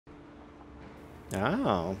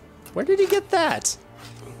Oh. Where did he get that?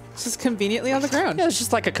 It's just conveniently on the ground. Yeah, it's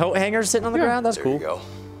just like a coat hanger sitting on the ground. That's cool.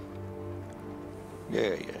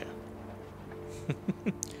 There you go.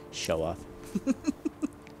 Yeah. Show off.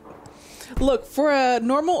 Look, for a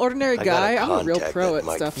normal, ordinary guy, I'm a real pro at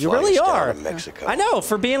stuff. You really are. Mexico. I know,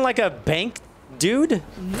 for being like a bank dude.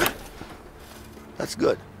 That's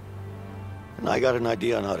good. And I got an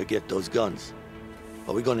idea on how to get those guns.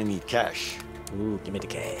 But we're gonna need cash. Ooh, give me the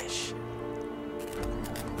cash.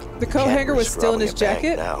 The coat hanger was still in his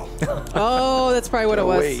jacket? Now. Oh, that's probably what it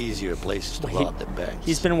was. Way easier places to rob than banks.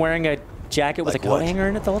 He's been wearing a jacket with a coat hanger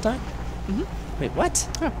in it the whole time? Mm-hmm. Wait, what?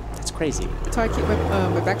 Oh. That's crazy. That's how I keep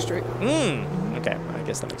my back straight. Okay, I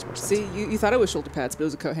guess that makes more sense. See, you thought it was shoulder pads, but it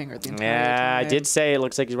was a coat hanger at the entire time. Yeah, I did say it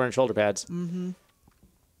looks like he's wearing shoulder pads. Mm-hmm.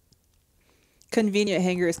 Convenient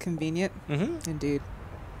hanger is convenient. Mm-hmm. Indeed.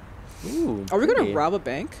 Ooh, are we going to rob a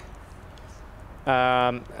bank?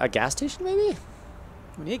 A gas station, maybe?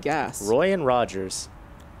 We need gas. Roy and Rogers.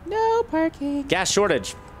 No parking. Gas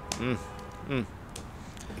shortage.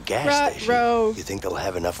 Gas station? Row. You think they'll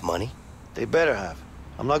have enough money? They better have.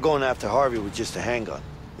 I'm not going after Harvey with just a handgun.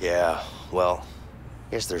 Yeah, well,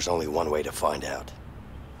 guess there's only one way to find out.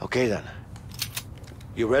 Okay then.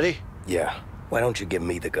 You ready? Yeah. Why don't you give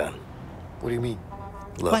me the gun? What do you mean?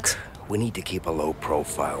 Look, What? we need to keep a low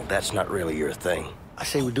profile. That's not really your thing. I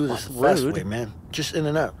say we do this the fast Rude. way, man. Just in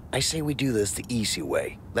and out. I say we do this the easy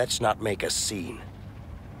way. Let's not make a scene.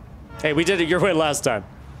 Hey, we did it your way last time.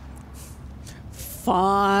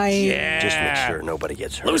 Fine. Yeah. Just make sure nobody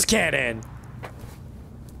gets hurt. Loose cannon.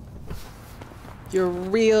 You're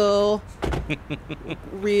real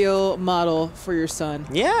model for your son.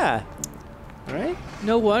 Yeah. Right?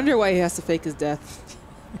 No wonder why he has to fake his death.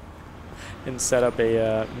 And set up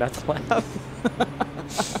a meth lab.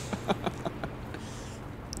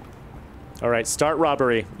 All right, start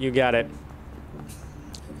robbery. You got it.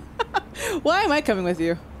 Why am I coming with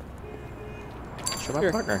you? Show my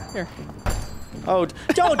Here. partner. Here. Oh,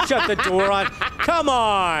 don't shut the door on. Come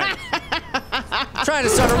on. Trying to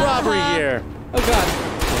start a robbery here. Oh, God.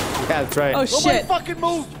 Yeah, that's right. Oh, shit. fucking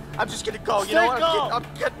move! I'm just gonna go. You know what?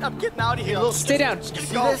 I'm getting out of here. Stay down. See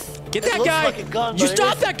this? Get It that looks guy. like a gun, You but it stop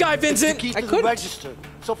isn't. that guy, Vincent. It's the key I to the couldn't. register.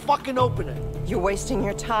 So fucking open it. You're wasting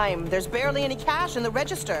your time. There's barely any cash in the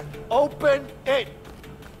register. Open it.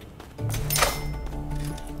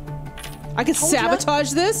 I can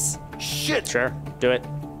sabotage this? Shit. Sure, do it.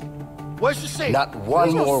 Where's the safe? Not one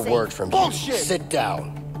There's no more safe. word from Bullshit. you. Sit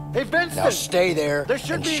down. Hey, Vincent. Now stay there There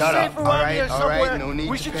should and be a shut safe up. around here somewhere. all right, no need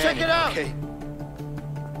we to should panic, check it out. okay?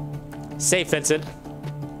 Safe, Vincent.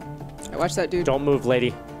 I watch that dude. Don't move,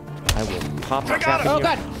 lady. I will pop the cap in Oh, you.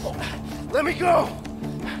 God. Let me go.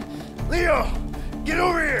 Leo, get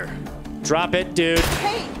over here. Drop it, dude.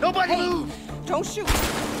 Hey! Nobody hey, move. Don't shoot.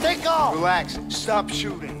 Take off. Relax. Stop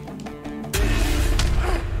shooting.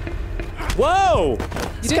 Whoa!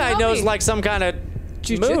 This didn't guy help knows me. like some kind of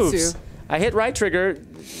Jiu-jitsu. moves. I hit right trigger.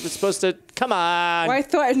 It's supposed to. Come on. Why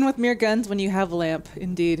threaten with mere guns when you have a lamp?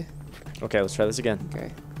 Indeed. Okay, let's try this again.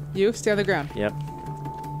 Okay. You stay on the ground. Yep.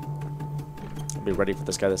 I'll be ready for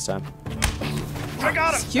this guy this time. I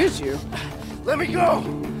got him. Excuse you. Let me go.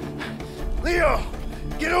 Leo,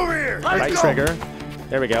 get over here. Right trigger.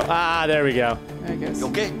 There we go. Ah, there we go. I guess.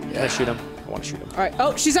 Okay. Can I shoot him? I want to shoot him. All right.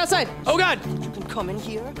 Oh, she's outside. Oh, God! You can come in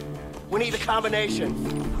here. We need a combination.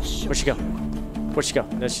 Where'd she go? Where'd she go?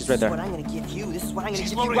 No, she's right This is what there. I'm gonna give you. This is what I'm gonna She's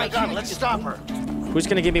give you loading a right gun. here. Let's stop her. Who's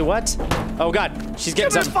gonna give me what? Oh, God. She's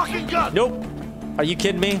getting Give me the something. fucking gun. Nope. Are you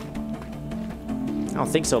kidding me? I don't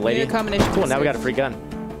think so, lady. need a combination Cool, for now we safe. got a free gun.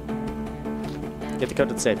 Get the code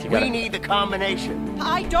to the safe. You got We it. need the combination.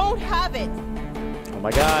 I don't have it. Oh,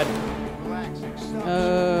 my God.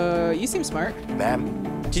 You seem smart.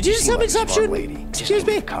 Ma'am, Did you just seem tell me like to a stop smart shooting? lady. Just Excuse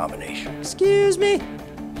need me? a combination. Excuse me?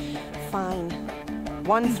 Fine.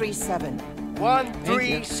 137.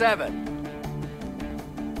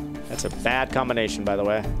 137. That's a bad combination, by the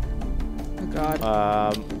way. Oh,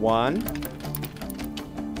 God. 1,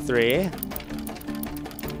 3.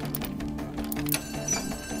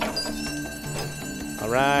 All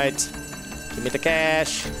right. Give me the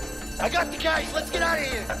cash. I got the guys. Let's get out of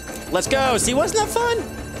here. Let's go. See, wasn't that fun?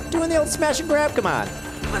 Doing the old smash and grab. Come on.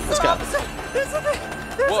 Let's go.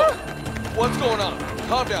 Whoa. What's going on?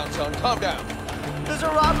 Calm down, son. Calm down. There's a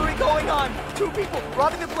robbery going on. 2 people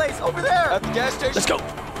robbing the place over there. At the gas station? Let's go.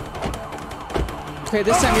 Okay,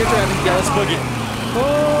 this time you're driving. Yeah, let's boogie.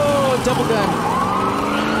 Oh, double gun.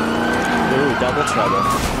 Ooh, double trouble.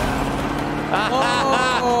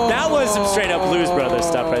 That was some straight up Blues Brothers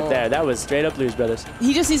stuff right there. That was straight up Blues Brothers.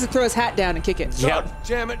 He just needs to throw his hat down and kick it. Yep.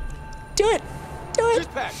 Damn it. Do it. Do it.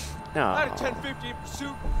 Dispatch. No. Out of 1050 in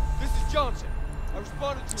pursuit. This is Johnson. I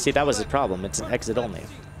responded to See, a that was the threat. problem. It's an exit only.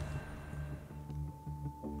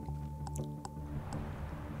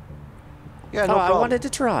 Yeah, Oh, no I problem. wanted to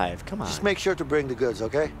drive. Come on. Just make sure to bring the goods,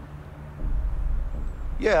 okay?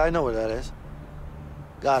 Yeah, I know where that is.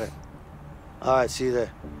 Got it. All right, see you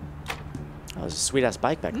there. Oh, there's a sweet-ass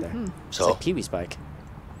bike back there. It's So? like Pee-wee's bike.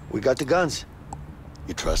 We got the guns.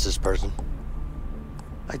 You trust this person?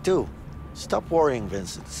 I do. Stop worrying,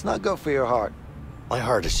 Vincent. It's not good for your heart. My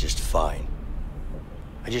heart is just fine.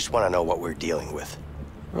 I just want to know what we're dealing with.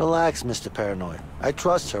 Relax, Mr. Paranoid. I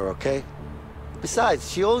trust her, okay?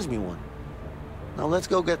 Besides, she owes me one. Now let's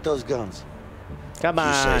go get those guns. Come You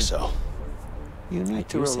on. say so. You need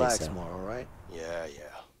to do say relax so. more, all right? Yeah.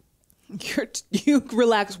 You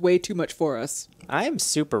relax way too much for us. I am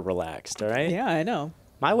super relaxed, all right? Yeah, I know.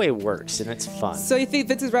 My way works, and it's fun. So you think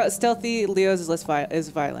Vince's route is stealthy, Leo's is less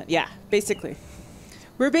violent? Yeah, basically.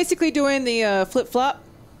 We're basically doing the flip flop.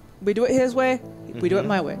 We do it his way. We do it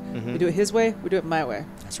my way. We do it his way. We do it my way.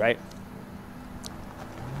 That's right.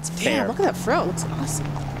 It's Damn, fair. look at that fro. It looks awesome.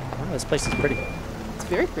 Oh, this place is pretty. It's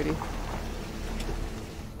very pretty.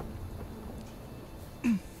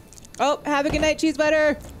 Oh, have a good night, cheese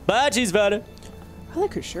butter. Bye, cheese butter. I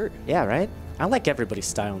like her shirt. Yeah, right? I like everybody's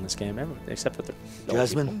style in this game, except for the old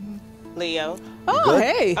Jasmine? Leo, Oh, good?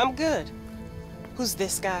 hey. I'm good. Who's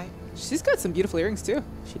this guy? She's got some beautiful earrings, too. people.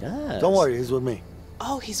 She does. Don't worry, he's with me.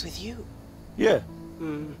 Oh, he's with you. Yeah.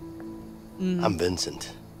 I'm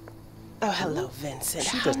Vincent. Oh, hello, Vincent.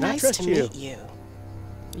 She How does not nice trust to you. meet you.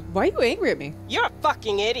 Why are you angry at me? You're a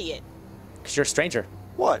fucking idiot. Because you're a stranger.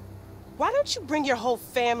 What? Why don't you bring your whole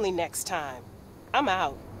family next time? I'm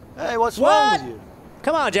out. Hey, what's What? wrong with you?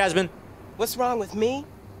 Come on, Jasmine. What's wrong with me?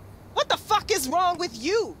 What the fuck is wrong with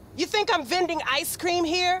you? You think I'm vending ice cream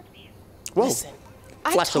here? Whoa. Listen,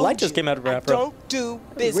 I Flash of told light just you, came out of her I afro. don't do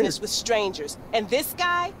business weird. with strangers. And this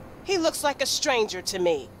guy, he looks like a stranger to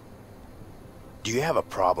me. Do you have a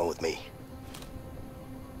problem with me?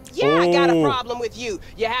 Yeah, I got a Oh. problem with you.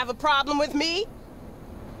 You have a problem with me?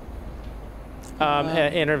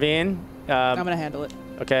 Intervene. I'm going to handle it.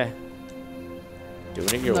 Okay. Doing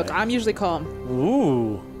it your Look, way. I'm usually calm.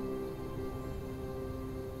 Ooh.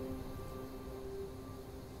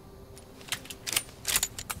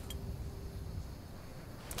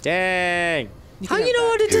 Dang. How can you have know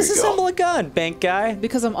how to Here you disassemble go. a gun, bank guy?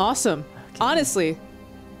 Because I'm awesome. Honestly.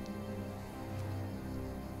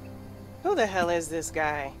 Who the hell is this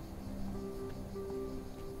guy?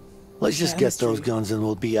 Let's just get those Chemistry. guns and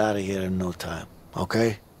we'll be out of here in no time,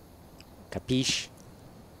 okay? Capiche?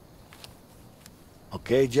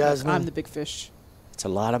 Okay, Jasmine? I'm the big fish. It's a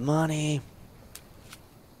lot of money.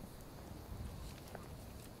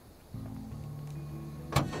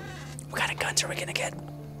 What kind of guns are we gonna get?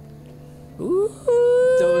 Ooh.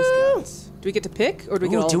 Those guns. Do we get to pick, or do we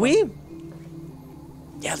get Ooh, all do of we?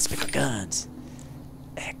 them? Yeah, let's pick our guns.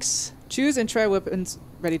 X. Choose and try weapons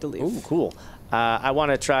ready to leave. Ooh, cool. I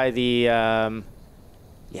want to try the. Yeah, I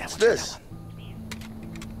What's wanna try this? that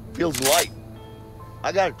one. Feels light.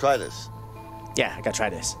 I gotta try this. Yeah, I gotta try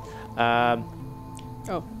this.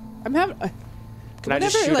 Oh, I'm having. Can I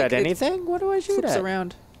just shoot at anything? What do I shoot Flips at?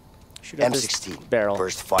 around. Shoot at this M16. barrel.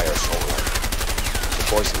 Burst fire solar. The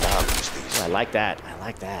boys in town use these. I like that. I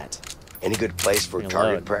like that. Any good place for Reload.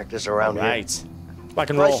 target practice around here? Right. Rock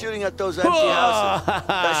and Try roll. shooting at those empty houses.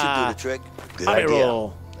 That should do the trick. Good I idea.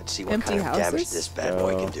 roll. Let's see what Empty kind of damage houses? this bad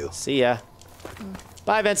boy can do. See ya.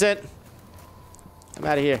 Bye, Vincent. I'm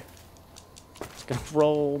out of here. Just gonna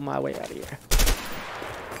roll my way out of here.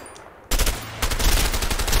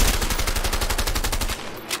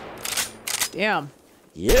 Damn.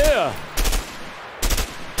 Yeah.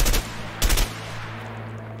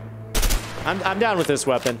 I'm down with this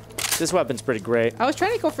weapon. This weapon's pretty great. I was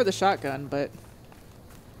trying to go for the shotgun, but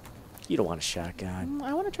You don't want a shotgun.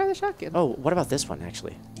 I want to try the shotgun. Oh, what about this one,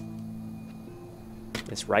 actually?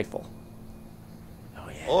 This rifle. Oh,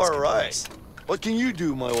 yeah. All this could be right. nice. What can you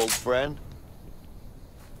do, my old friend?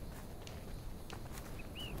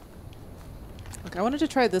 Look, I wanted to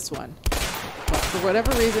try this one, but for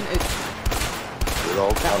whatever reason, it. Good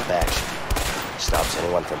old pump action. Stops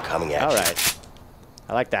anyone from coming at All you. right.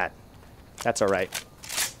 I like that. That's all right.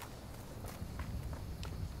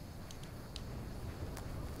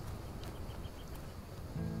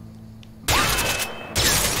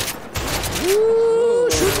 Ooh,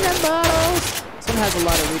 shooting at bottles. This one has a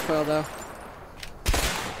lot of recoil, though.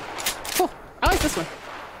 Cool. I like this one.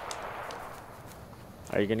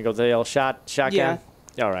 Are you gonna go the old shotgun? Yeah.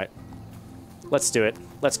 All right. Let's do it.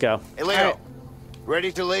 Let's go. Hey, Leo. All right.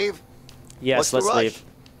 Ready to leave? Yes, What's the let's rush? leave.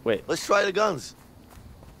 Wait. Let's try the guns.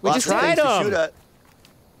 We Lots just of tried things to them. shoot at.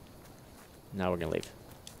 Now we're gonna leave.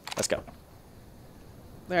 Let's go.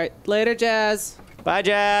 All right, later, Jazz. Bye,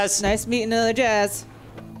 Jazz. Nice meeting another Jazz.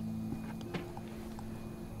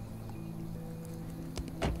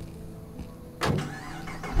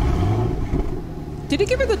 Did he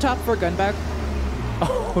give her the top for a gun back?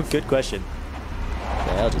 Oh, good question.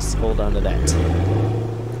 Okay, I'll just hold on to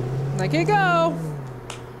that. Like, here you go.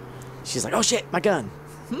 She's like, oh shit, my gun.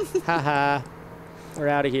 Haha. We're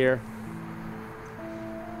out of here.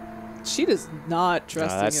 She does not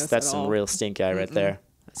trust us That's at some all. real stink eye right there.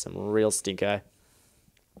 That's some real stink eye.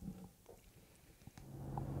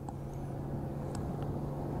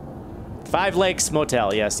 Five Lakes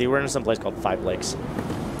Motel. Yeah, see, we're in some place called Five Lakes.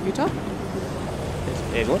 Utah?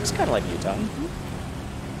 It looks kind of like Utah.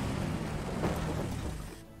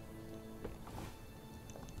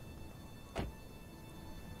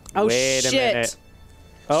 Oh, Wait shit. a minute.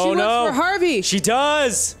 Oh, she no. works for Harvey. She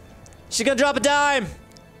does. She's going to drop a dime.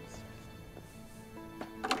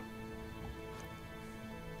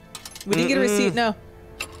 We didn't get a receipt, no.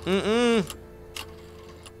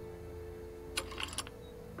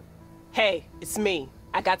 Hey, it's me.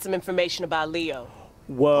 I got some information about Leo.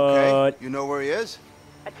 What? Okay, you know where he is?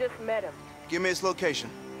 I just met him. Give me his location.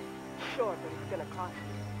 Sure, but it's gonna cost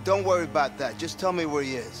you. Don't worry about that. Just tell me where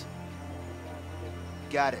he is.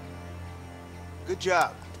 Got it. Good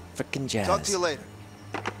job. Frickin' Jazz. Talk to you later.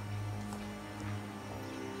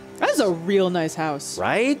 That is a real nice house.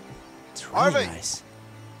 Right? It's really Harvey. nice.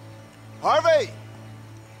 Harvey!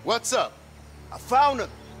 What's up? I found him.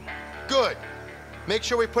 Good. Make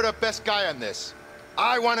sure we put our best guy on this.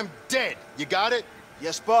 I want him dead. You got it?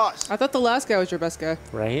 Yes, boss. I thought the last guy was your best guy.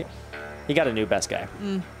 Right? He got a new best guy.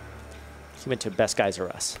 He went to Best Guys Or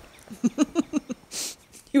Us.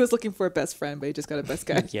 He was looking for a best friend, but he just got a best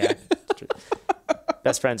guy. Yeah.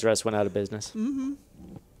 Best Friends Or Us went out of business.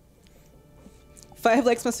 5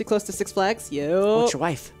 Lakes must be close to Six Flags. Yo. Oh, it's your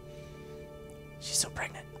wife. She's so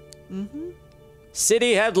pregnant.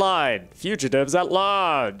 City headline. Fugitives at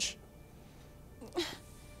large.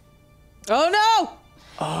 Oh, no!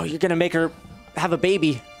 Oh, you're going to make her have a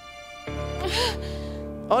baby.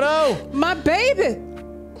 Oh, no. My baby!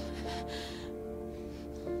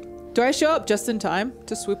 Do I show up just in time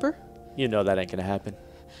to swoop her? You know that ain't going to happen.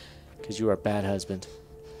 Because you are a bad husband.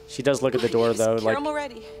 She does look at the door, My name is though. Carol Like,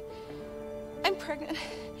 Moretti. I'm pregnant.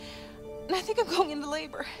 And I think I'm going into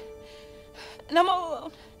labor. And I'm all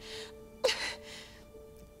alone.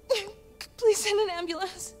 Please send an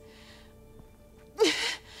ambulance.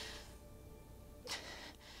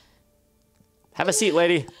 have a seat,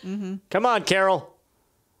 lady. Come on, Carol.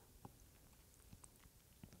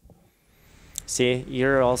 See,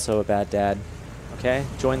 you're also a bad dad. Okay?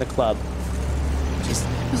 Join the club. Just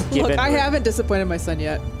give Look, in. I haven't disappointed my son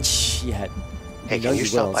yet. Yet. Hey, You know can you you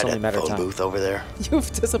stop will. by It's only a that matter of phone time. booth over there? You've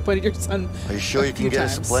disappointed your son. Are you sure you few can get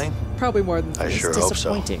us a times. plane? Probably more than I It's sure hope so.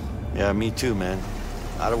 disappointing. Yeah, me too, man.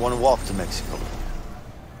 I don't want to walk to Mexico.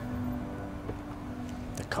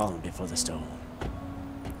 The calm before the storm.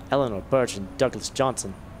 Eleanor Birch and Douglas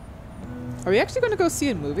Johnson. Are we actually going to go see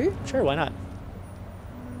a movie? Sure, why not?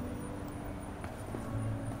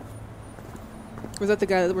 Was that the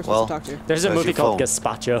guy that we're supposed to talk to? There's a There's movie your called phone.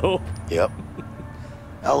 Gazpacho. Yep.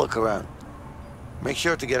 I'll look around. Make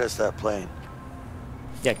sure to get us that plane.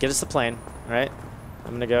 Yeah, get us the plane. All right.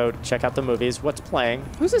 I'm gonna go check out the movies. What's playing?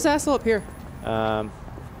 Who's this asshole up here?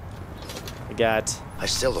 We got I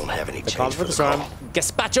still don't have any The change Calm for Before the the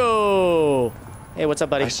Storm. call. Gazpacho. Hey, what's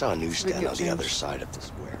up, buddy? I saw a newsstand on the other side of the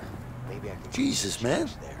square. Maybe I can Jesus, man.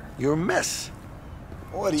 there. You're a mess.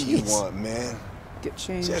 What do you want, man? Get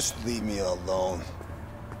changed. Just leave me alone.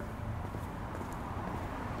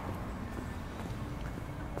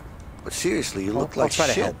 But seriously, you look I'll like try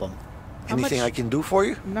to shit. help him. Anything much- I can do for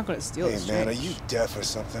you? I'm not going to steal Hey, this man, are change. you deaf or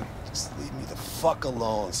something? Just leave me the fuck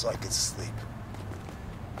alone so I can sleep.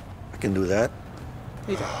 I can do that.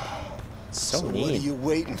 Here you go. So what are mean. you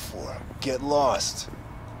waiting for? Get lost.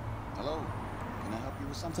 Hello, can I help you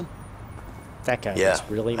with something? That guy Yeah, is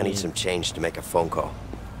really I mean. need some change to make a phone call.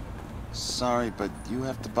 Sorry, but you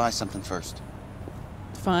have to buy something first.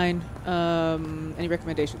 Fine. Any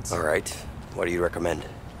recommendations? All right. What do you recommend?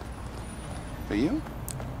 For you?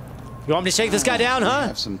 You want me to shake this guy down, We huh?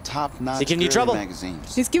 have some top-notch Is he giving you girly trouble?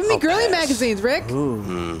 magazines. He's giving me I'll girly pass. magazines, Rick.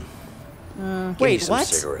 Ooh. Give Wait, me some what?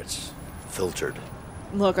 cigarettes. Filtered.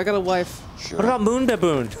 Look, I got a wife. Sure. What about Moon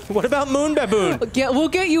Baboon? What about Moon Baboon? We'll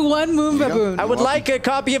get you one moon Here you go. baboon. I would like a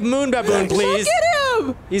copy of Moon Baboon, please. Look at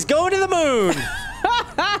him! He's going to the moon.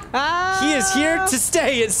 He is here to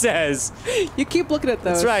stay, it says. You keep looking at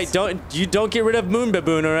those. That's right. Don't get rid of Moon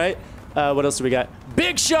Baboon, all right? What else do we got?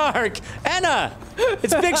 Big Shark! Anna!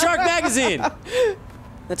 It's Big Shark Magazine!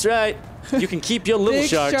 That's right. You can keep your little Big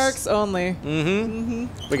sharks only.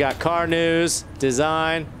 We got car news,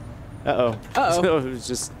 design. Uh-oh. Uh-oh. So it was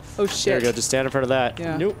just, Oh, shit. there we go. Just stand in front of that.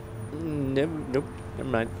 Yeah. Nope. Nope. Never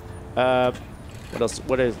mind. What else?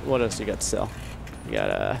 What else you got to sell? You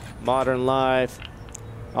got modern life.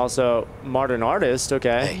 Also, modern artist.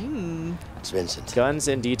 Okay. Hey, it's Vincent. Guns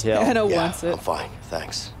in detail. Anna Yeah, wants it. I'm fine,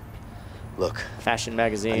 thanks. Look, Fashion I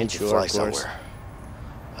magazine. need to Sure, fly of course. somewhere.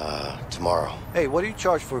 Tomorrow. Hey, what do you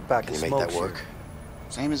charge for a pack Can of you make that smokes work?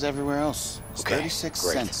 Same as everywhere else. It's Okay, 36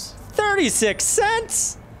 great. cents. 36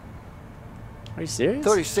 cents? Are you serious?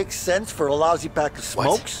 36 cents for a lousy pack of What?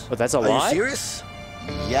 smokes? But that's a Are lot? you serious?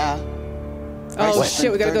 Yeah. Oh, I shit,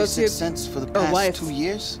 spent we gotta go 36 see cents for the her past wife. 2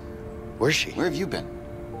 years. Where's she? Where have you been?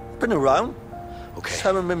 Been around. Okay. Just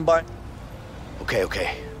haven't been by.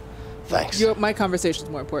 Okay. Thanks. My conversation's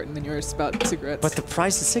more important than yours about cigarettes. But the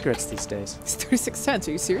price of cigarettes these days. It's 36 cents.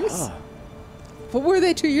 Are you serious? Oh. What were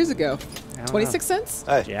they 2 years ago? don't 26 cents?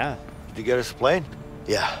 Hey, Yeah. did you get us a plane?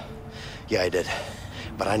 Yeah, I did.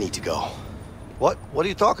 But I need to go. What? What are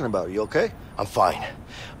you talking about? You okay? I'm fine,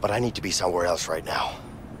 but I need to be somewhere else right now.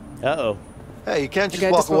 Uh-oh. Hey, you can't The just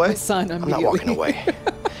guy walk just walked away. my son I'm not immediately. walking away.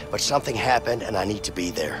 But something happened and I need to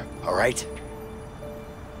be there, all right? You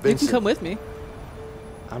can Vincent, come with me.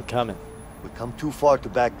 I'm coming. we've come too far to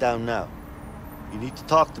back down now. You need to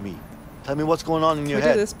talk to me. Tell me what's going on in Can your we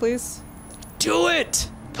head. do this, please? Do it!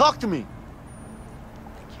 Talk to me.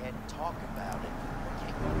 I can't talk about it.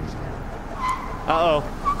 I can't understand.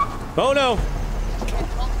 Uh-oh. Oh, no.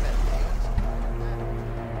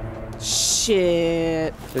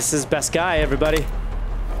 Shit. This is best guy, everybody.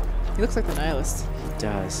 He looks like the nihilist. He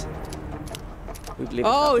does.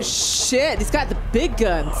 Oh, shit. He's got the big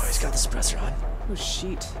guns. Oh, he's got the suppressor on. Oh,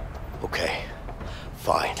 shit. Okay,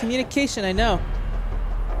 fine. Communication, I know.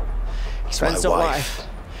 It's Friends my don't wife.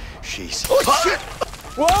 She's... Oh, shit!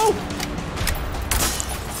 Whoa!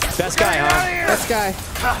 Best guy, huh? This guy.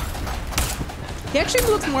 He actually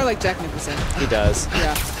looks more like Jack Nicholson. He does.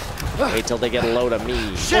 Yeah. Wait till they get a load of me.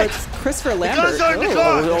 Well, it's Christopher Lambert. guns are in the Oh.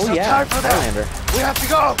 car. Oh, There's yeah. no time for that. Highlander. We have to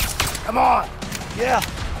go. Come on. Yeah.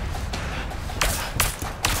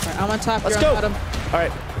 All right, I'm on top. Let's You're go. on bottom. All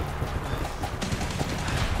right.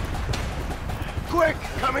 Quick,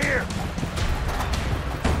 come here.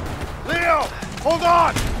 Leo, hold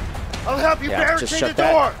on. I'll help you Yeah, just barricade shut the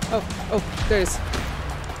that. door. Oh, there it is.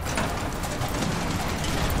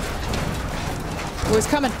 Oh, he's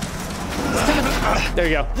coming. He's coming. There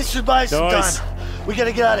you go. This should buy us some Nice. time. We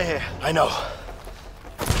gotta get out of here. I know.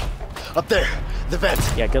 Up there, the vent.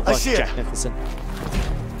 Yeah, good I luck, see it. Jack Nicholson.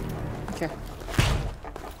 Okay.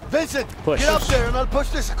 Vincent, Push. get up there and I'll push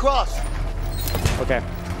this across. Okay.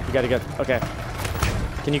 You gotta get. Okay.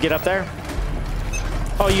 Can you get up there?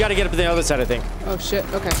 Oh, you gotta get up to the other side, I think. Oh, shit.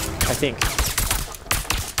 Okay. I think.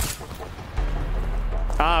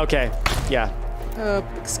 Ah, okay. Yeah.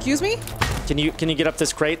 Excuse me? Can you get up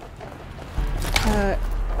this crate?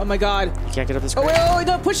 Oh my god. You can't get up this Oh, crate. wait,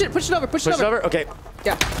 no, push it over, push it Push it over? Okay.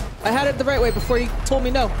 Yeah. I had it the right way before you told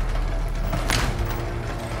me no.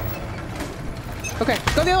 Okay,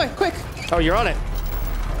 go the other way, quick. Oh, you're on it.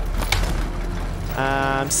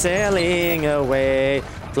 I'm sailing away,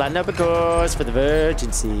 flying up a course for the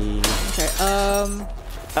Virgin Sea. Okay,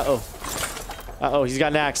 Uh-oh. Uh-oh, he's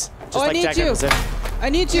got an axe. Just I like need Jack you. Nicholson. I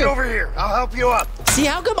need you. Get over here. I'll help you up. See,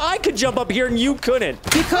 how come I could jump up here and you couldn't?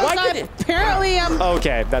 Because Why couldn't- apparently I'm...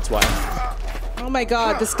 Okay, that's why. Oh my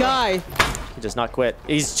god, this guy. He does not quit.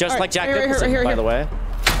 He's just All right, like Jack right here, Nicholson, right here, by here. the way.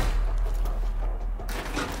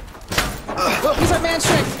 He's our man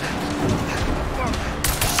strength.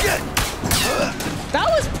 That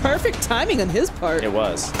was perfect timing on his part. It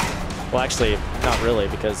was. Well, actually, not really,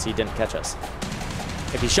 because he didn't catch us.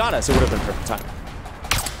 If he shot us, it would have been perfect time.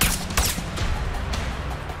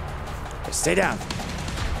 Okay, stay down.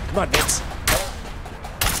 Come on, Vince.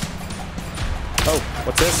 Oh,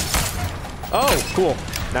 what's this? Oh, cool.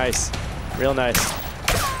 Nice. Real nice.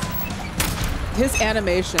 His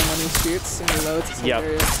animation when he shoots and reloads is Yep.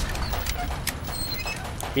 hilarious.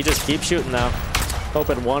 He just keeps shooting now.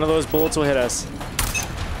 Hoping one of those bullets will hit us.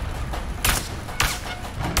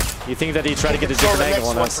 You think that he'd try to get a Control different the angle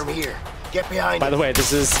on next us. one from here. Get behind By it. the way,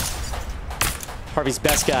 this is Harvey's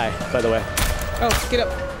best guy, by the way. Oh, get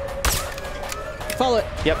up. Follow it.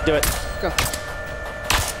 Yep, do it. Go.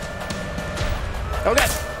 Okay.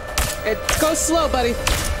 Go slow, buddy.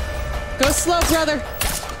 Go slow, brother.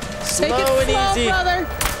 Take it Slow and slow, easy. brother.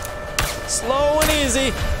 Slow and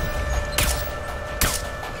easy.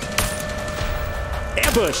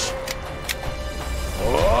 Ambush.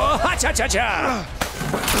 Oh, ha cha cha cha.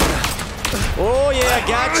 Oh yeah,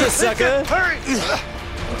 gotcha, sucker. Hurry.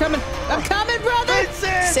 I'm coming, brother. Vincent!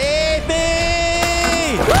 Save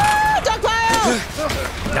me! Woo! Dog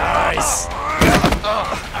pile! Nice.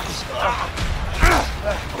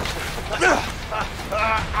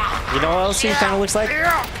 You know what else he kind of looks like?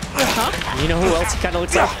 Huh? You know who else he kind of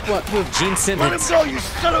looks like? What? Who? Gene Simmons. Let him go, you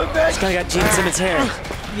son of a bitch! This guy got Gene Simmons hair.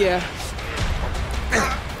 Yeah.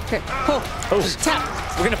 Okay. Oh,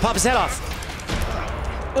 Tap. we're gonna pop his head off.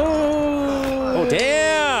 Oh. Oh,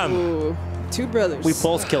 damn. Ooh. Two brothers. We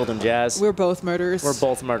both killed him, Jazz. We're both murderers. We're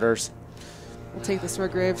both murderers. We'll take this to our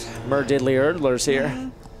graves. Murdiddly Erdlers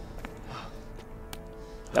here.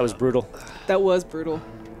 That was brutal. That was brutal.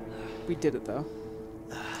 We did it though.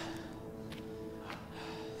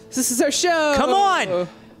 This is our show. Come on!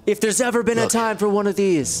 If there's ever been a time for one of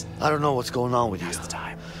these. I don't know what's going on with you. Now's the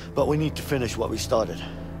time. But we need to finish what we started.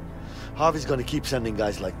 Harvey's gonna keep sending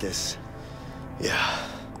guys like this. Yeah,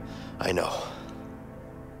 I know.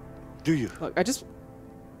 Do you? Look, I just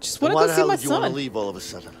Then want why to the go see hell my did you want to son. leave all of a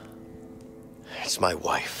sudden? It's my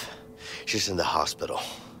wife. She's in the hospital.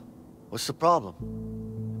 What's the problem?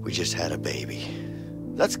 We just had a baby.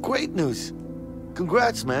 That's great news.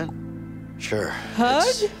 Congrats, man. Sure. Hug?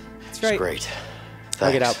 It's right. great.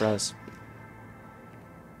 Hug it Thanks. out, bros.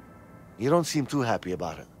 You don't seem too happy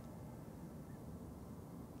about it.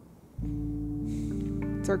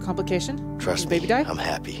 Is there a complication? Trust Did me, the baby die? I'm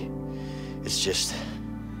happy. It's just...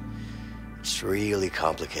 It's really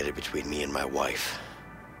complicated between me and my wife.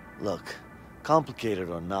 Look, complicated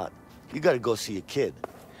or not, you gotta go see a kid.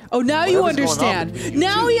 Oh, now you Whatever's going on understand. between you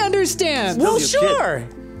Now two. he understands. Well, Still your sure.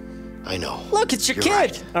 I know. Look, it's your You're kid.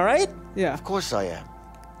 right. All right. Yeah. Of course I am.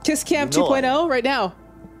 Kiss Cam You know I 2.0 right now.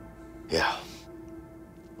 Yeah,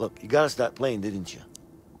 Look, you got us that plane, didn't you?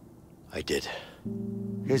 I did.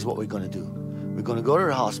 Here's what we're gonna do. We're gonna go to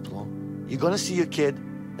the hospital, you're gonna see your kid,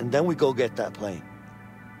 and then we go get that plane.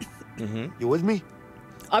 You with me?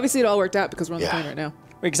 Obviously, it all worked out because we're on the Yeah. plane right now.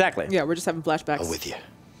 Exactly. Yeah, we're just having flashbacks. I'm with you.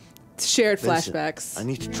 Shared Vincent, flashbacks. I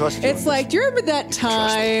need to trust you. It's on like, do you remember that can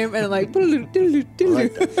trust me. time? And like, this. I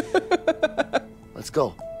like that. Let's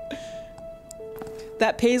go.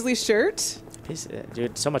 that paisley shirt.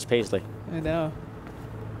 Dude, so much paisley. I know.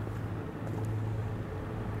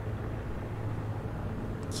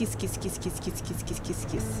 Kiss, kiss, kiss, kiss, kiss, kiss, kiss, kiss,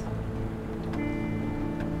 kiss.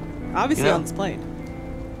 Obviously You know- on this plane.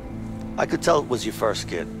 I could tell it was your first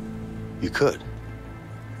kid. You could.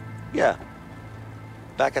 Yeah.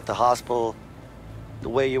 Back at the hospital, the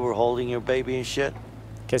way you were holding your baby and shit.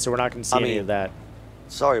 Okay, so we're not gonna see I any mean- of that.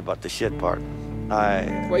 Sorry about the shit part.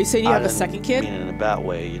 What, you saying you I have a didn't second kid? mean it in a bad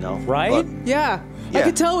way, you know? Right? But Yeah. I Yeah.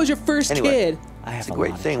 could tell it was your first Anyway. kid. I have it's a a great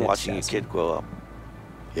lot of thing kids, watching your Jasmine. kid grow up.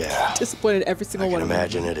 Yeah, Disappointed every I single can one of them.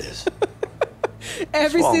 imagine it is.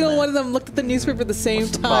 Every wrong, single man? one of them looked at the newspaper at the same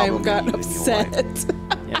What's the time, problem got with you and your upset.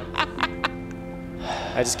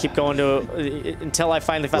 I just keep going to until I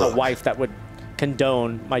finally found a Look. wife that would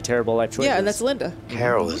condone my terrible life choices. Yeah, and that's Linda.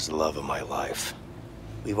 Carol is the love of my life.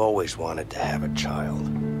 We've always wanted to have a child.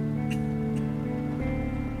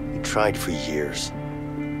 We tried for years.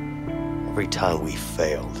 Every time we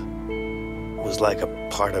failed, it was like a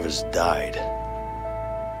part of us died.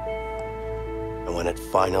 And when it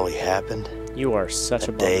finally happened, You are such a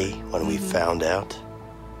the bummer. day when we found out,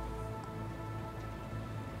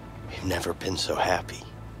 we've never been so happy.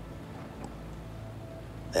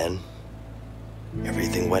 Then,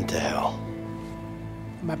 everything went to hell,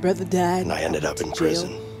 My brother died. and I ended up in Jail.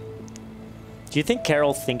 prison. Do you think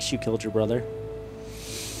Carol thinks you killed your brother?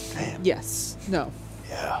 Yes. No.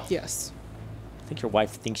 Yeah. Yes. I think your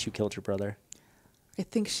wife thinks you killed your brother. I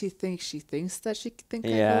think she thinks that she could think I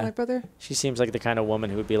Yeah. killed my brother. She seems like the kind of woman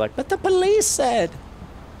who would be like, but the police said.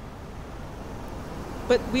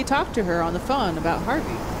 But we talked to her on the phone about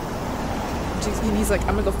Harvey. And he's like,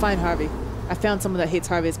 I'm gonna go find Harvey. I found someone that hates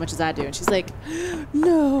Harvey as much as I do. And she's like,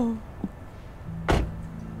 no.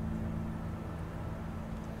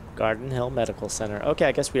 Garden Hill Medical Center. Okay,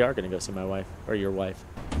 I guess we are going to go see my wife. Or your wife.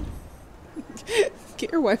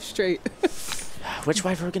 Get your wife straight. Which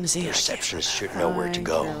wife are we going to see? The receptionist should know where to Fine,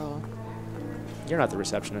 go. Carol. You're not the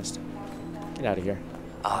receptionist. Get out of here.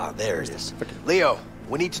 Ah, there it is. Leo,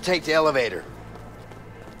 we need to take the elevator.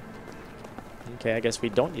 Okay, I guess we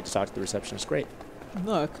don't need to talk to the receptionist. Great.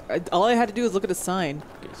 Look, all I had to do was look at a sign.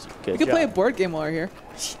 Good We could job. play a board game while we're here.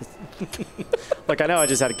 Look, I know I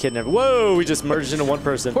just had a kidnap. Whoa, we just merged into one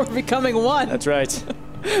person. We're becoming one. That's right.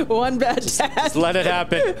 One bad dad. Just let it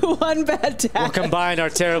happen. One bad dad. We'll combine our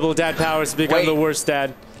terrible dad powers to become Wait. the worst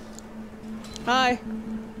dad. Hi.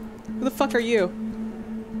 Who the fuck are you?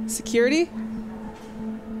 Security?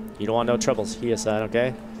 You don't want no troubles here, son,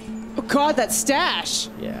 okay? Oh god, that stash.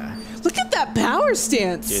 Yeah. Look at that power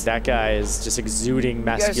stance. Dude, that guy is just exuding You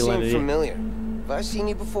guys seem masculinity. familiar. Have I seen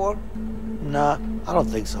you before? Nah, I don't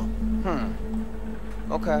think so.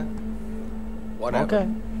 Okay. Whatever. Okay.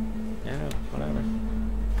 Yeah, whatever.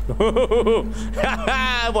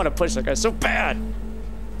 I want to push that guy so bad.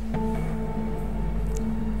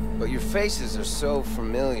 But your faces are so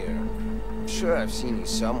familiar. I'm sure I've seen you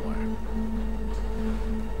somewhere.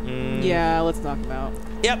 Yeah, let's knock him out.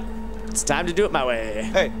 Yep. It's time to do it my way.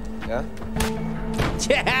 Hey. Yeah?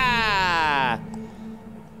 Yeah!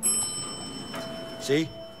 See?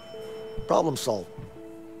 Problem solved.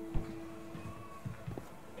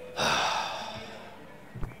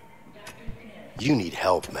 You need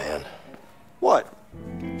help, man. What?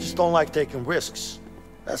 Just don't like taking risks.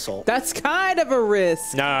 That's all. That's kind of a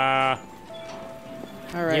risk. Nah.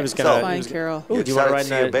 All right, He was let's gonna- find he was- Carol. Ooh, do you want to ride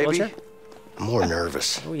in a baby? wheelchair? I'm more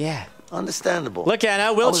nervous. Oh, yeah. Understandable. Look, Anna,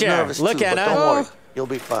 I was wheelchair. nervous Look, too, Anna. but don't worry. Oh. You'll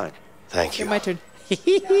be fine. Thank you. Okay, my turn.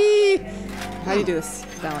 How do you do this?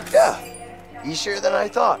 Balance. Yeah. Easier than I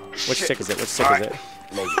thought. Which Shit. stick is it? Which stick All is right. it?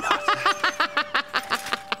 Maybe not.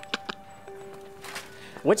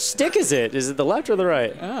 Which stick is it? Is it the left or the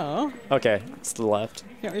right? Oh. Okay, it's the left.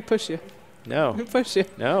 Yeah, let me push you. No. Let me push you.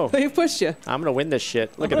 No. Let me push you. I'm gonna win this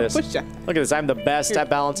shit. Look I'm at gonna this. push ya. Look at this. I'm the best Here, at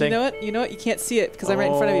balancing. You know what? You know what? You can't see it because I'm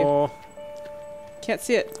right in front of you. Oh. Can't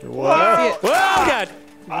see it. Whoa. Can't see it. Whoa, God.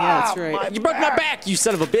 Yeah, that's right. You broke my back, you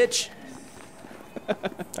son of a bitch. All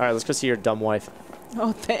right, let's go see your dumb wife.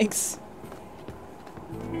 Oh, thanks.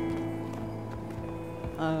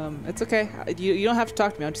 It's okay. You don't have to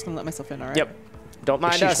talk to me. I'm just gonna let myself in. All right. Yep. Don't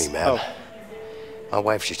mind us. Excuse me, ma'am. Oh. My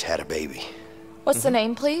wife just had a baby. What's the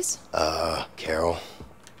name, please? Carol.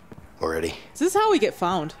 We're ready. Is this how we get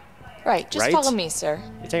found? Right, just Right? follow me, sir.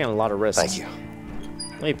 You're taking a lot of risks. Thank you.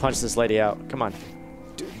 Let me punch this lady out. Come on.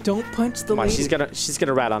 Don't punch the Come on. lady. She's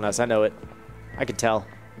gonna rat on us. I know it. I can tell.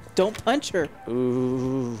 Don't punch her.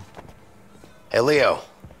 Ooh. Hey, Leo.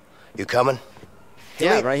 You coming?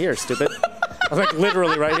 Yeah, right here, stupid. I'm like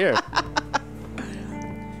literally right here.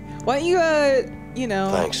 Why don't you, you know,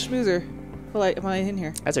 Thanks. schmooze her while I'm in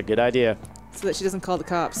here That's a good idea. so that she doesn't call the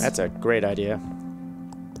cops. That's a great idea.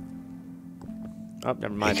 Oh, never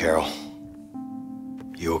Hey, mind. Carol.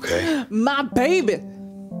 You okay? My baby.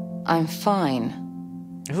 I'm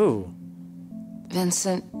fine. Ooh.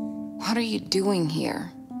 Vincent, what are you doing here?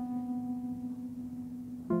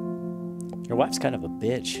 Your wife's kind of a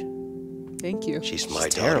bitch. Thank you. She's my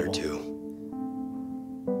daughter, terrible. too.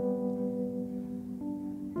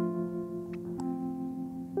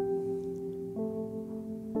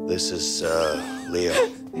 This is, Leo.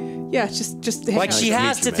 Yeah, just hang Like out. she Nice to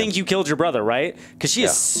has meet to you, think man. you killed your brother, right? Because she Yeah.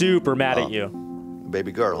 is super mad at you.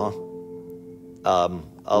 Baby girl, huh?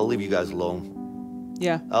 I'll leave you guys alone.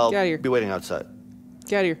 Yeah. I'll Get out of here. be waiting outside.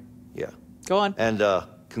 Get out of here. Yeah. Go on. And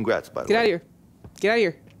congrats, by the Get way. out of here. Get out of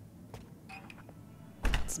here.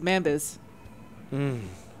 It's man biz. All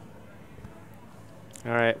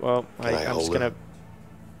right. Well, Can I I'm just hold gonna. her?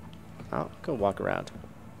 I'll go walk around.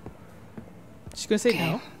 She's gonna say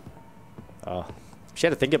no. Oh, she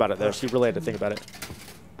had to think about it though. She really had to think about it.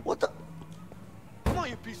 What the? Come on,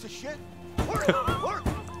 you piece of shit. Work, work.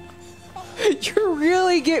 You're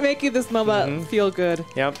really making this mama feel good.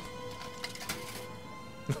 Yep.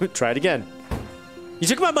 Try it again. You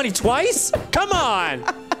took my money twice? Come on.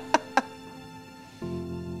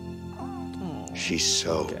 She's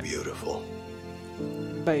so beautiful.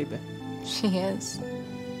 Baby. She is.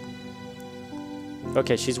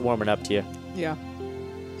 Okay, she's warming up to you. Yeah.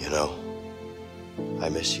 You know, I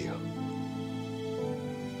miss you.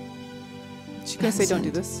 She's gonna say don't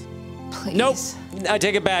do this. Please. Nope. I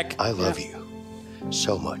take it back. I love you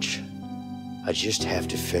so much. I just have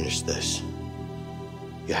to finish this.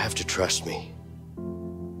 You have to trust me.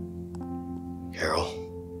 Carol,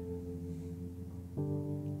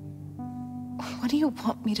 What do you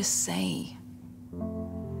want me to say?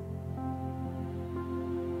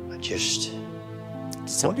 I just Did want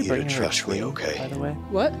somebody you bring to her a trust me, tree, okay? by the way?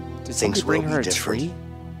 What? Did Things somebody bring will her be a different. tree?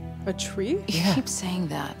 A tree? You keep saying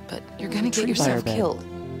that, but you're There's gonna a get tree by her yourself bed. killed.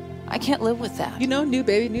 I can't live with that. You know, new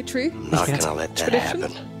baby, new tree. I'm not gonna let that Tradition?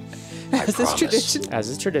 happen. I Is this promise. tradition? As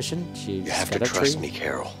is tradition, she's You have to got a trust tree. me,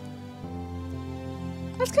 Carol.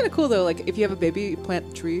 That's kind of cool though. Like if you have a baby, you plant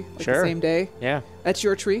the tree like Sure. the same day. Yeah. That's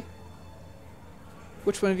your tree.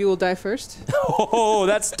 Which one of you will die first? Oh,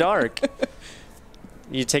 that's dark.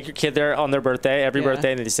 You take your kid there on their birthday, every Yeah.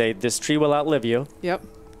 birthday, and they say, this tree will outlive you. Yep.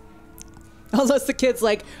 Unless the kid's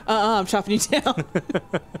like, I'm chopping you down.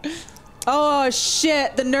 Oh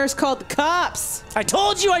shit! The nurse called the cops. I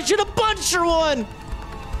told you I should have punched her one.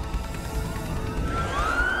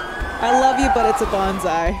 I love you, but it's a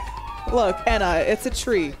bonsai. Look, Anna, it's a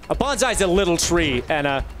tree. A bonsai's a little tree,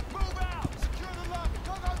 Anna.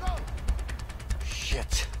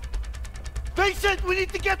 Vincent, we need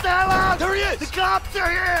to get the hell out! There he is! The cops are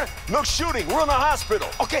here! No shooting. We're in the hospital.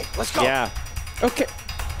 Okay, let's go. Yeah. Okay.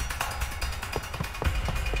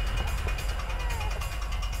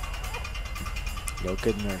 No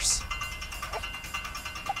good nurse.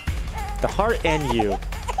 The heart and you.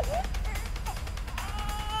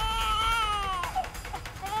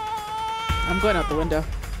 I'm going out the window.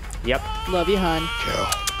 Yep. Love you, hon. Carol.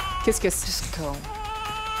 Kiss, kiss. Just go.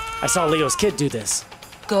 I saw Leo's kid do this.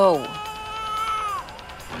 Go.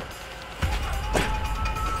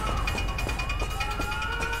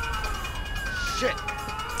 Shit.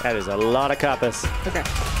 That is a lot of coppers. Okay.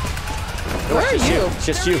 Where are you? It's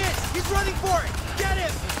just you. He's running for it. Get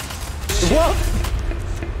him. Whoa!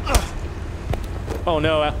 Oh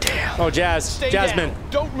no. Oh, Jas. Stay Jasmine. down.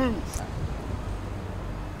 Don't move.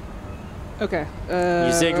 Okay.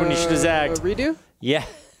 You zigged when you should have zagged. Redo? Yeah.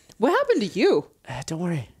 What happened to you? Don't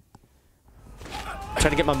worry. I'm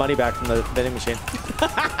trying to get my money back from the vending machine.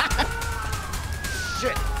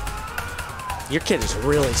 Shit. Your kid is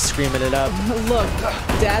really screaming it up. Look,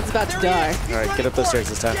 Dad's about to die. All right, get up those stairs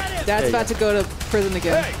this time. Dad's about to go to prison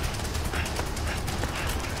again. Hey.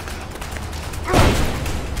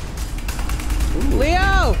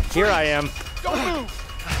 Leo! Here I am. Don't move.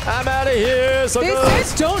 I'm out of here. So They good.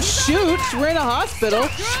 said don't shoot. We're in a hospital.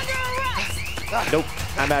 Nope.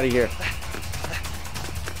 I'm out of here.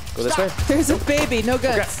 Go this way. There's a baby. No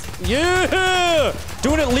guns. Yeah!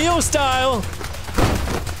 Doing it Leo style.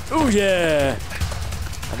 Oh yeah.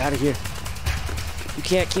 I'm out of here. You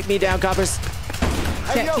can't keep me down, coppers.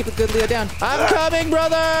 Can't keep a good Leo down. I'm coming,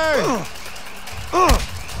 brother.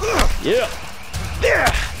 Yeah.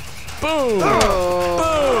 Boom. Oh,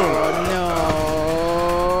 Boom. no.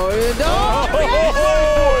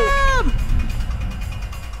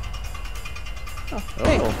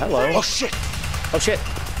 Hey. Oh, hello. Oh, shit. Oh, shit.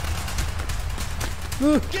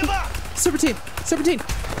 Give up. Serpentine. Serpentine.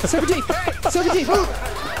 Serpentine. Serpentine.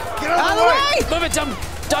 Get Out of the way. Move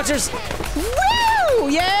it, doctors. Woo!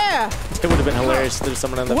 Yeah. It would have been hilarious if there was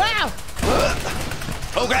someone on the. Wow.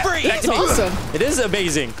 Okay. That's awesome. It is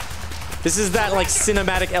amazing. This is that like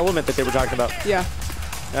cinematic element that they were talking about. Yeah.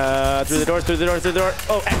 Through the door, through the door, through the door.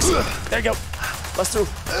 Oh, excellent. There you go. Bust through.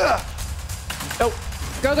 Oh.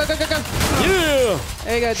 Go, go, go, go, go. Yeah.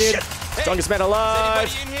 There you go, dude. Hey, Strongest man alive.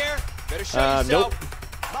 Anybody in here? Better show Nope.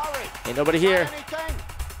 yourself. Ain't nobody here.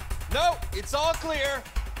 No, it's all clear.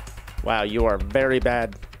 Wow, you are very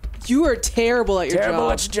bad. You are terrible at your Terrible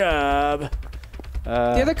job. at your job.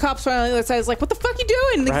 The other cops on the other side is like, what the fuck you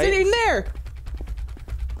doing? Like, Right? sitting there.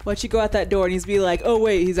 Why don't you go out that door and he's be like, oh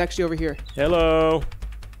wait, he's actually over here. Hello.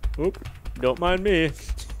 Oop. Don't mind me.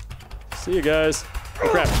 See you guys. Oh,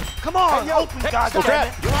 crap. Come on, open, Oh, goddamn crap.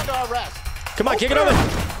 it. You're under arrest. Come on, kick it over.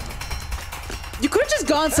 You could have just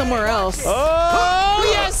gone somewhere else. Oh,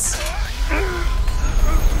 yes.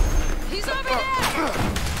 He's over there.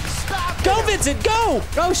 Go, Vincent, go.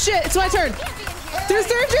 Oh shit, it's my turn. Do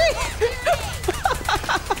surgery?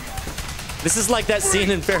 This is like that scene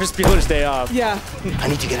in Ferris Bueller's Day Off. Yeah. I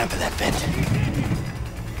need to get up in that vent.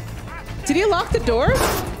 Did he lock the door?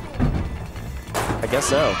 I guess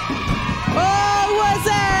so. Oh, was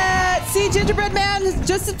it? See, Gingerbread Man has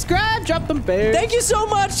just subscribed. Drop them bears. Thank you so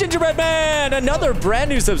much, Gingerbread Man. Another brand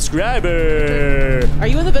new subscriber. Are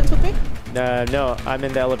you in the vents with me? No, I'm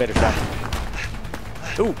in the elevator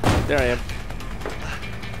shaft. Ooh, there I am.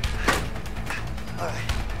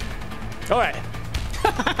 All right.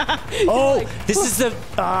 Oh, this is the.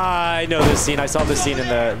 I know this scene. I saw this scene in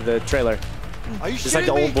the trailer. Are you It's like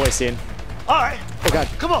the old boy scene. All right. Oh God.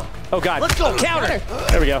 Come on. Oh God. Let's go. Counter.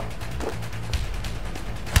 There we go.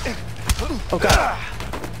 Oh God.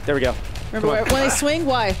 There we go. Remember when they swing?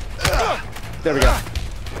 Why? There we go.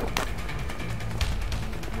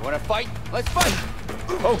 You want to fight? Let's fight.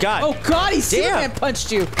 Oh God. Oh God, he Damn. Superman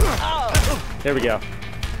punched you. There we go.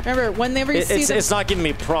 Remember, whenever you see them. It's not giving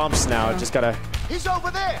me prompts now. I just gotta. He's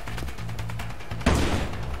over there.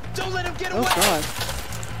 Don't let him get Oh away. God.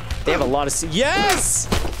 They have a lot of. Yes.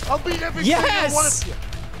 I'll beat every Yes! single one of you.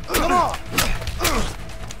 Come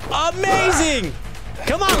on. Amazing.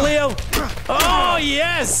 Come on, Leo. Oh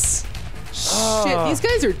yes. Shit, these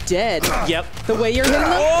guys are dead. Yep. The way you're hitting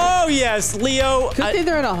them? Oh yes, Leo. Good thing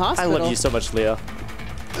they're in a I hospital. love you so much, Leo.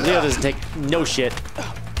 Leo doesn't take no shit.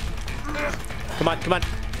 Come on, come on.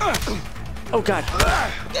 Oh God.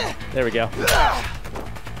 There we go.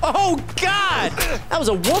 Oh God. That was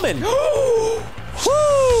a woman. Woo!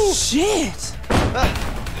 Shit.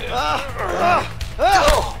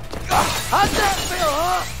 How's that feel,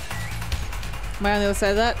 huh? Am I on the other side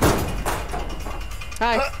of that?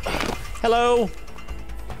 Hi. Hello.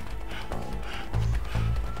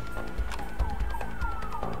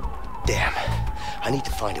 Damn. I need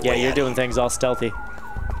to find a way. Yeah, you're out. doing things all stealthy.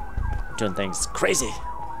 Doing things crazy.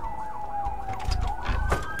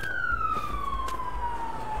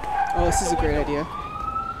 Oh, this is a great idea.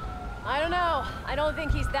 I don't know. I don't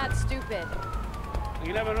think he's that stupid.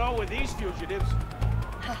 You never know with these fugitives.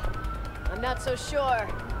 I'm not so sure.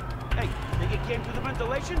 Hey, think it came through the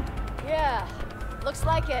ventilation? Yeah, looks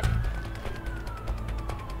like it.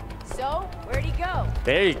 So, where'd he go?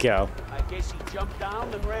 There you go. I guess he jumped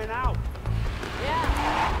down and ran out.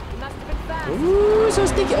 Yeah, he must have been fast. Ooh, so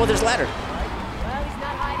sneaky. Oh, there's a ladder. Well, he's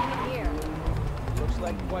not hiding in here. Looks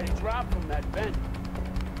like quite a drop from that vent.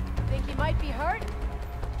 Think he might be hurt?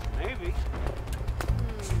 Maybe.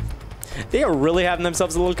 They are really having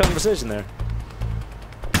themselves a little conversation there.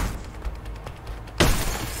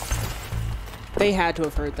 They had to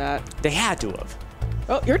have heard that. They had to have.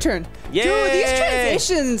 Oh, your turn. Yay! Dude, these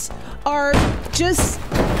transitions are just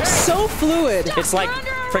so fluid. It's like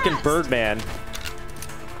freaking Birdman.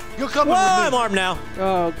 You're coming Whoa, with me. I'm armed now.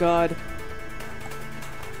 Oh, God.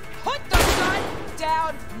 Put the gun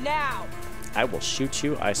down now. I will shoot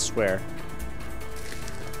you, I swear.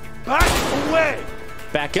 Back away!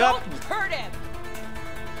 Back up. Don't hurt him.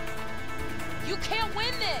 You can't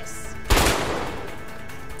win this.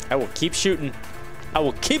 I will keep shooting. I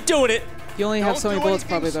will keep doing it. You only have so many bullets,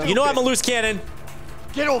 probably, though. You know I'm a loose cannon.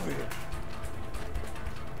 Get over here.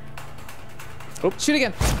 Oh, shoot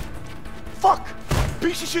again. Fuck!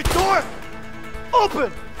 Piece of shit door!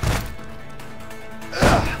 Open!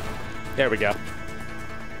 There we go.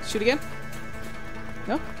 Shoot again.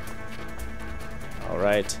 No? All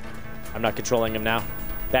right. I'm not controlling him now.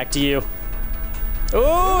 Back to you.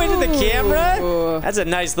 Ooh, into the camera? That's a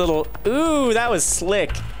nice little... Ooh, that was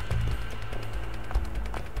slick.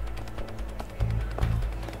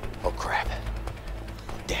 Oh, crap.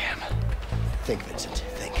 Damn. Think, Vincent.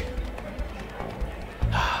 Think.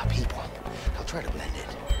 Ah, people. I'll try to blend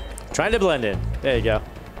in. Trying to blend in. There you go.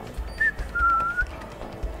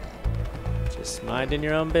 Just minding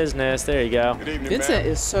your own business. There you go. Good evening, Vincent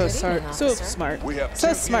ma'am. is so smart. So smart. We have So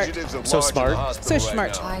two smart. fugitives at So large in the smart. hospital So right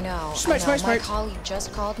smart. now. I know. Smart, I smart, know. smart. My colleague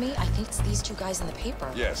just called me. I think it's these two guys in the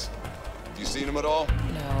paper. Yes. Have you seen them at all?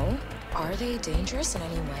 No. Are they dangerous in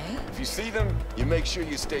any way? If you see them, you make sure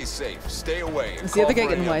you stay safe. Stay away. And Is the other call guy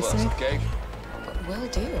for getting any of us, wasted? okay? Will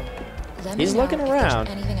do. Let He's me know looking if around.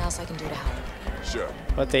 there's anything else I can do to help. Sure.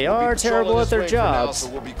 But they We'll be are patrolling terrible at this their wing for now, jobs. so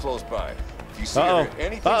we'll be close by. If you see or Uh-oh. hear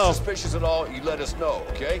anything Uh-oh. suspicious at all, you let us know,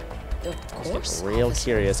 okay? Of course. Real officer.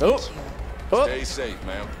 curious. Thank Oh. you. Oh. Stay safe,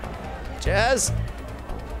 ma'am. Jazz.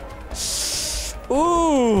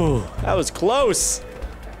 Ooh, that was close.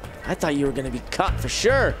 I thought you were going to be caught for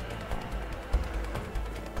sure.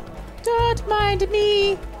 Don't mind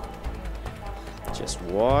me. Just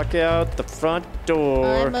walk out the front door.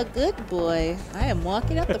 I'm a good boy. I am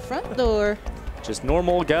walking out the front door. Just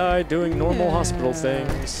normal guy doing normal hospital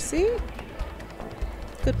things. See?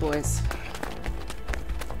 Good boys.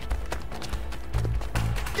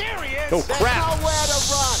 There he is! Oh, crap. Nowhere to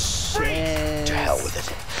run. Yes. To hell with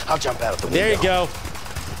it. I'll jump out of the window. There you go.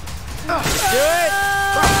 Do it.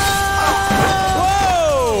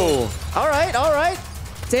 Whoa. All right, all right.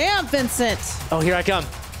 Damn, Vincent. Oh, here I come.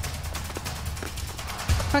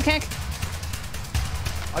 Come on, Kank.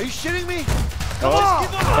 Are you shitting me? Come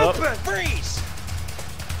on. Open! Freeze!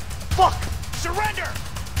 Fuck! Surrender!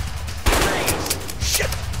 Shit!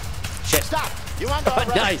 Shit. Stop! You want to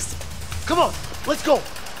Oh, nice. Come on, let's go.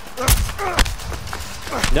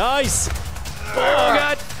 Nice. Oh,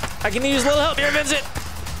 God. I can use a little help here, Vincent.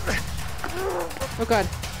 Oh, God.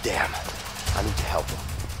 Damn. I need to help him.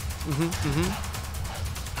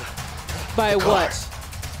 By The what? car.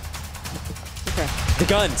 Okay. The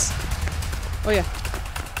guns. Oh, yeah.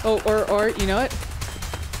 Oh, or, you know what?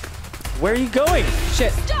 Where are you going?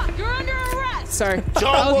 Shit. Stop! You're under arrest! Sorry. Don't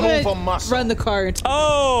I was move gonna a muscle. run the car into.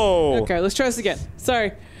 Oh. Okay, let's try this again.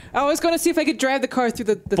 Sorry. I was going to see if I could drive the car through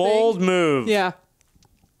the Bold thing. move. Yeah.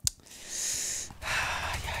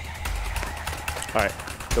 All right.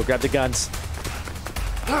 Go grab the guns.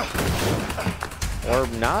 Or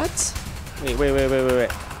not? Wait.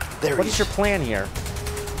 There What he is your plan here?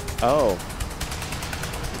 Oh.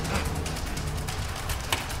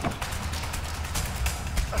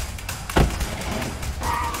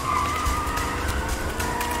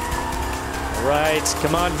 All right.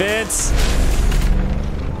 Come on, Vince.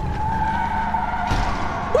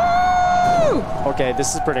 Woo! Okay,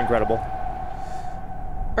 this is pretty incredible.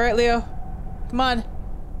 All right, Leo. Come on.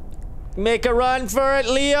 Make a run for it,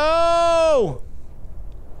 Leo!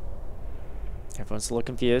 Everyone's a little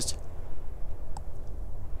confused.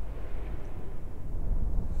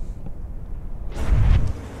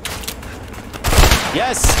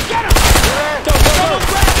 Yes! Get him! Go, go,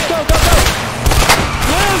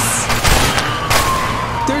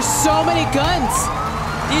 so many guns.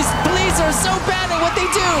 These police are so bad at what they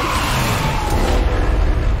do.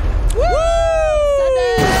 Woo!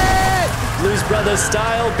 Blues Brothers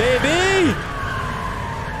style, baby.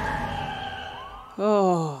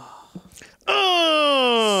 Oh.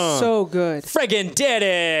 So good. Friggin' did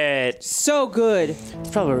it. So good. It's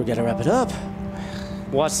probably we're gonna wrap it up.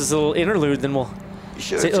 Watch this little interlude, then we'll.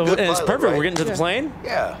 Sure, say, it's a good and it's pilot, perfect. right? We're getting to the plane.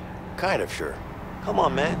 Yeah, kind of sure. Come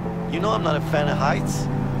on, man. You know I'm not a fan of heights.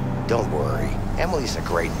 Don't worry. Emily's a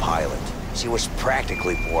great pilot. She was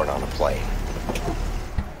practically born on a plane.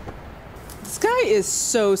 This guy is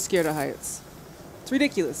so scared of heights. It's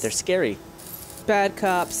ridiculous. They're scary. Bad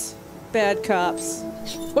cops. Bad cops.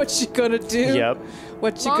 What you gonna do? Yep.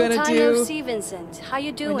 What you Long gonna time do? no see, Vincent. How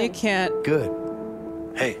you doing? When you can't. Good.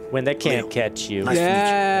 Hey. When they can't catch you. Nice to meet you.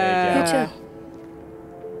 Yeah. You too.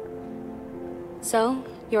 So,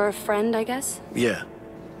 you're a friend, I guess? Yeah.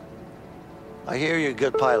 I hear you're a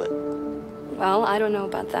good pilot. Well, I don't know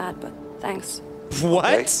about that, but thanks. What?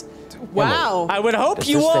 Okay. Wow. I would hope Does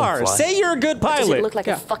you this thing are. fly? Say you're a good pilot. Does it look like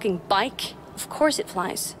a fucking bike? Of course it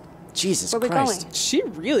flies. Jesus Where we Christ. going? She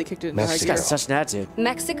really kicked it in the high She's gear. got such an attitude.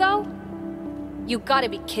 Mexico? You gotta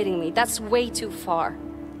be kidding me. That's way too far.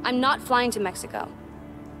 I'm not flying to Mexico.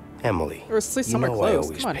 Emily, Or at least you somewhere know close. I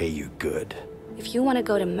always Come on. pay you good. If you want to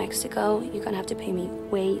go to Mexico, you're gonna have to pay me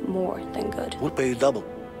way more than good. We'll pay you double.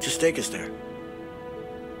 Just take us there.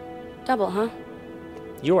 Double, huh?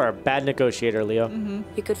 You are a bad negotiator, Leo.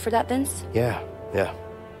 You good for that, Vince? Yeah.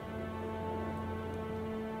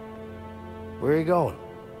 Where are you going?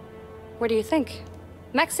 Where do you think?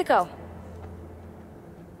 Mexico.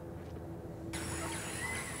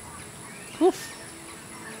 Come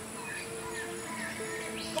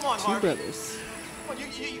on, Two Harvey. brothers. Come on,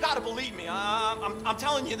 you gotta believe me. I'm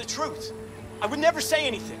telling you the truth. I would never say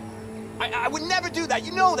anything. I would never do that.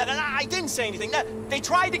 You know that, and I didn't say anything. They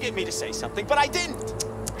tried to get me to say something, but I didn't.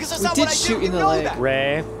 Because that's We not did what I shoot do. You in the know leg. that.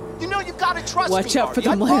 Ray. You know you gotta trust Watch me, out for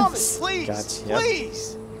Harvey. them I promise. lamps. Please, Gotcha, yep.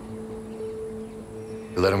 please.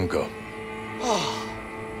 Let him go.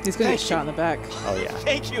 He's gonna Thank get shot in the back. Oh, yeah.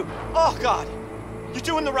 Thank you. Oh, God. You're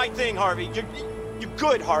doing the right thing, Harvey. You're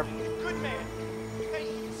good, Harvey. You're a good man. Thank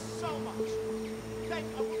you so much. Thank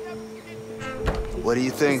you. I will never forget you. What do you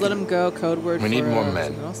Just think? let him go. Code word We for need more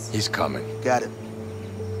something men. else. He's coming. Got it.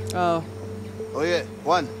 Oh. Oye,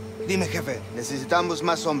 Juan. Dime, jefe. Necesitamos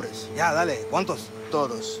más hombres. Ya, dale. ¿Cuántos?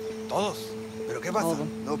 Todos. Todos. ¿Pero qué All pasa? of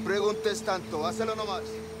them. No preguntes tanto. Hácelo nomás.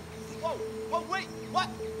 Whoa, whoa, wait. What?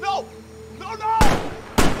 No. No, no.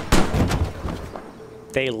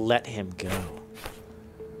 They let him go.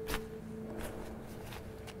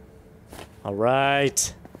 All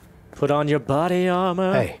right. Put on your body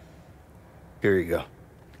armor. Hey, here you go.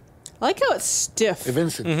 I like how it's stiff. Hey,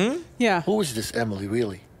 Vincent. Yeah. Who is this Emily,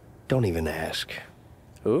 really? Don't even ask.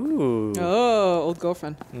 Ooh. Oh, old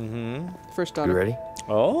girlfriend. First daughter. You ready?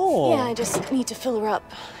 Oh. Yeah, I just need to fill her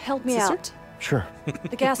up. Help me Sister? out. Sure.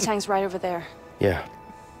 The gas tank's right over there. Yeah.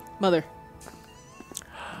 Mother.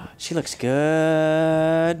 She looks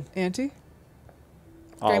good. Auntie.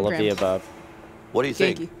 All of Gram. the above. What do you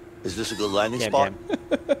think? Yankee. Is this a good landing Gam, spot?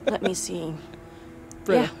 gam. Let me see.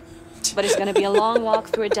 Brother. Yeah. But it's gonna be a long walk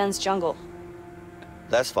through a dense jungle.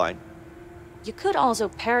 That's fine. You could also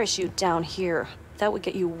parachute down here. That would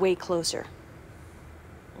get you way closer.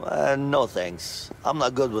 No thanks. I'm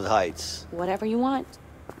not good with heights. Whatever you want.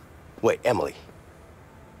 Wait, Emily.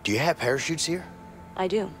 Do you have parachutes here? I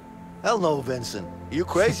do. Hell no, Vincent. Are you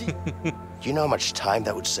crazy? Do you know how much time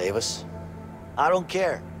that would save us? I don't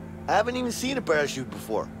care. I haven't even seen a parachute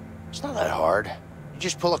before. It's not that hard. You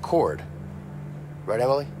just pull a cord. Right,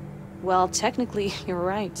 Emily? Well, technically, you're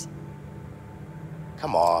right.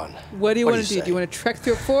 Come on. What do you What do want to you do? Do you say? want to trek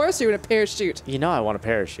through a forest or you want to parachute? You know I want a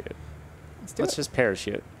parachute. Let's just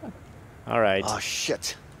parachute. All right. Oh,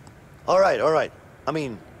 shit. All right. I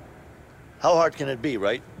mean, how hard can it be,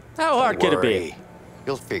 right? How hard could it be? Worry.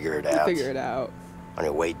 You'll figure it We'll out. figure it out. On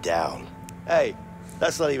your way down. Hey,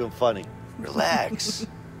 that's not even funny. Relax.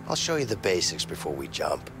 I'll show you the basics before we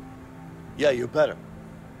jump. Yeah, you better.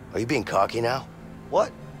 Are you being cocky now?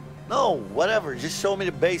 What? No, whatever. Just show me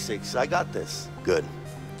the basics. I got this. Good.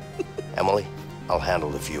 Emily, I'll handle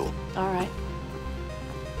the fuel. All right.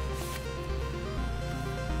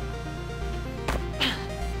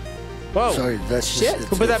 Whoa. Sorry, that's Shit. just...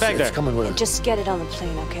 Who put that back it's there? coming with us. Just get it on the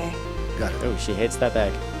plane, okay? Got it. Oh, she hates that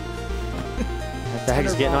bag. That bag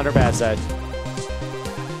is getting on her bad side.